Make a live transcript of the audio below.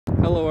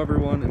Hello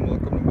everyone and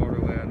welcome to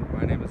Motorland.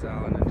 My name is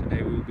Alan and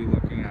today we will be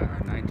looking at our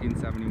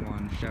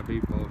 1971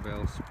 Chevy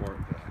Beauville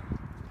Sportvan.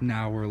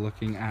 Now we're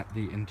looking at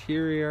the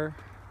interior,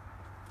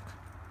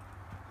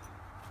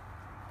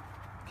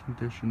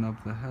 condition of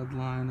the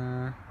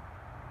headliner,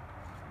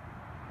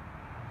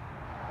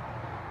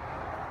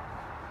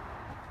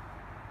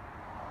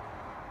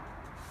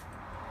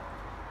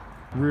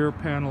 rear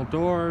panel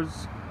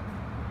doors,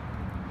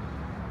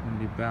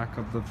 and the back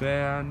of the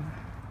van.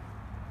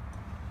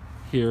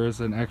 Here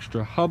is an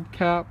extra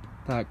hubcap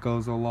that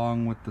goes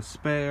along with the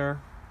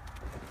spare.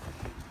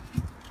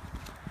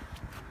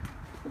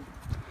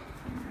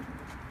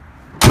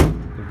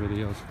 The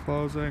video's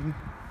closing.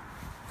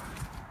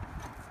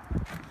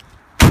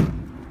 A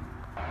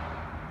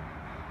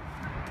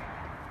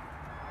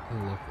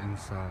look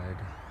inside.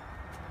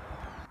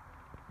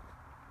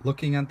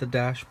 Looking at the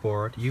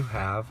dashboard, you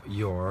have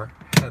your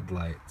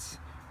headlights,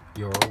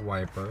 your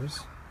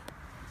wipers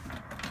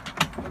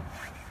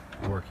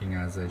working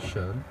as they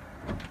should,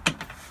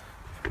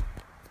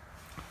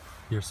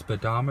 your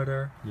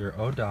speedometer, your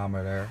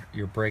odometer,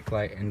 your brake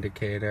light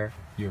indicator,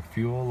 your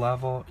fuel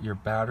level, your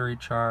battery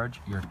charge,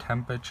 your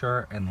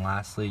temperature, and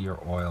lastly your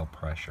oil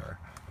pressure.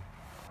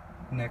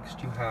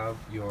 Next you have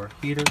your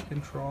heater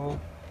control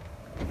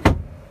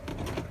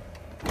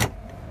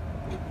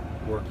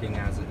working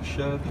as it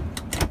should,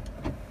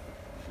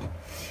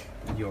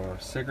 your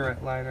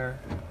cigarette lighter,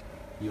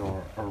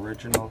 your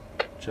original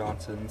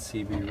Johnson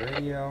CB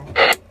radio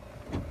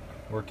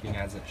working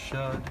as it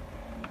should,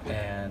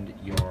 and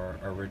your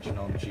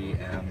original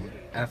GM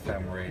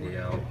FM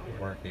radio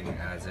working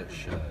as it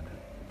should.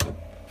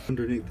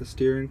 Underneath the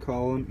steering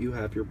column you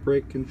have your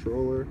brake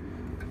controller.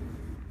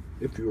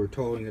 If you were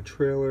towing a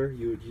trailer,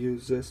 you would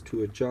use this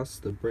to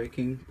adjust the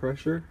braking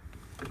pressure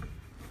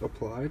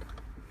applied.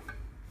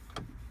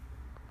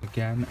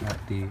 Again,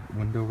 at the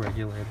window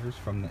regulators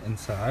from the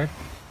inside,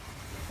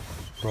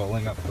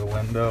 rolling up the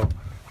window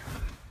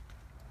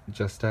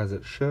just as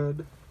it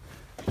should.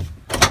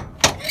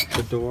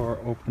 The door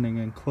opening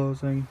and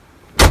closing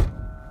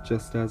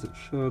just as it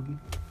should.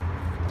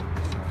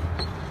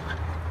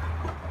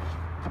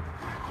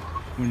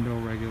 Window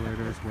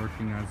regulators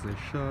working as they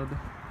should.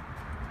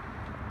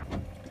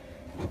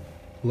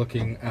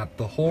 Looking at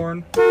the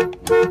horn,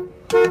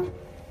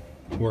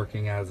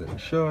 working as it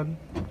should.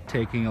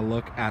 Taking a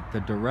look at the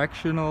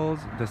directionals,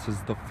 this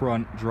is the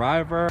front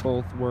driver,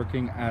 both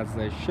working as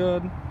they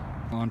should.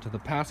 Onto the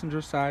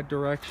passenger side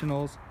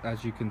directionals,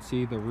 as you can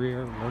see the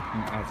rear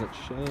working as it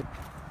should.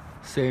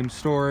 Same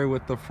story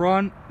with the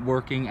front,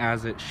 working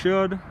as it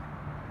should.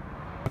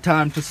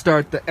 Time to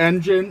start the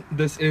engine.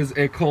 This is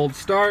a cold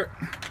start.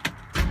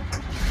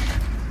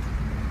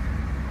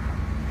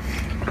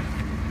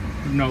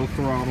 No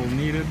throttle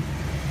needed.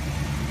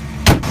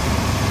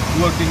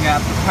 Looking at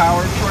the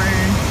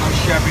powertrain, a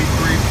Chevy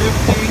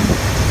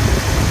 350.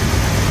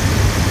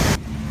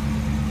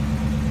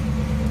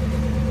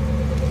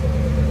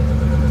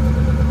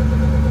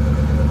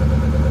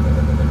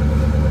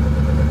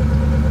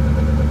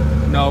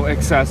 No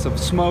excessive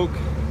smoke.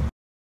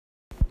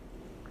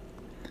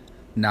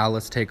 Now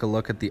let's take a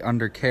look at the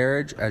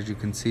undercarriage. As you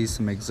can see,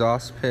 some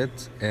exhaust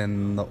pits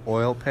in the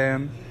oil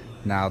pan.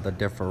 Now the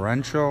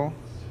differential.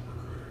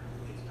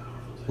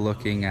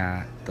 Looking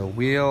at the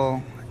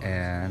wheel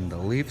and the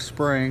leaf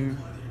spring.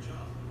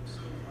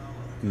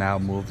 Now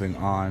moving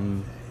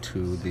on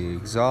to the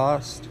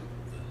exhaust.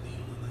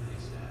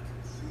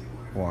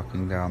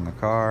 Walking down the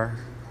car.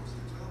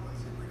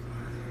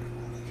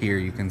 Here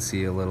you can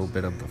see a little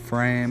bit of the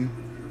frame,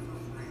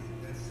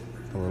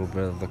 a little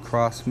bit of the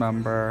cross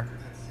member,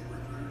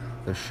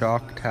 the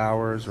shock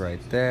towers right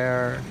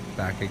there,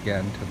 back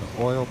again to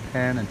the oil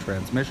pan and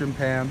transmission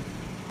pan.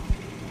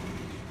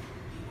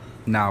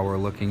 Now we're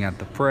looking at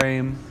the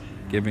frame,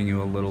 giving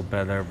you a little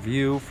better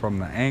view from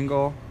the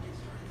angle.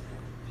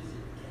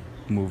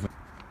 Moving.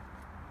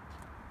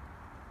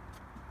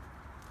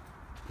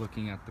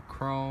 Looking at the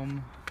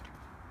chrome.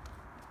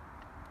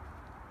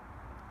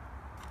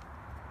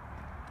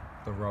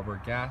 The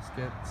rubber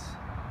gaskets.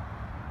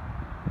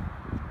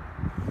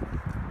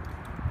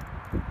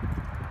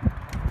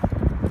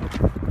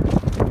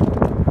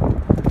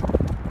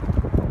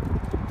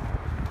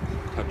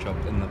 Touch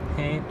up in the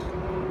paint.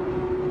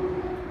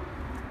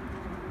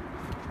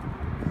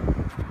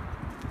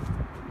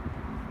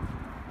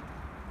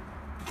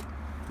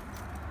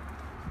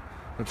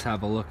 Let's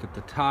have a look at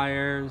the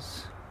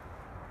tires.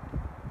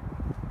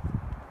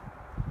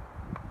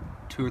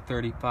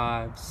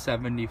 235,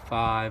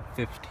 75,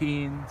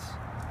 15s.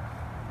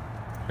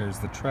 Here's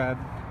the tread.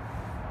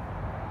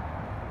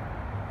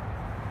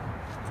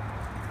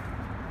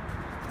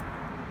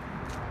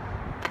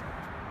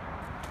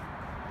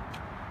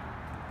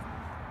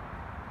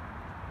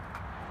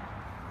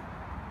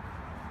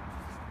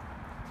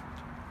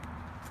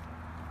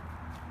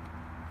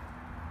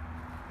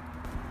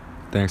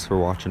 Thanks for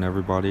watching,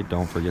 everybody.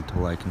 Don't forget to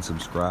like and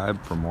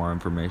subscribe. For more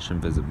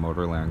information, visit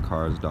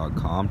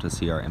motorlandcars.com to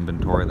see our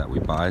inventory that we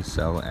buy,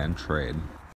 sell, and trade.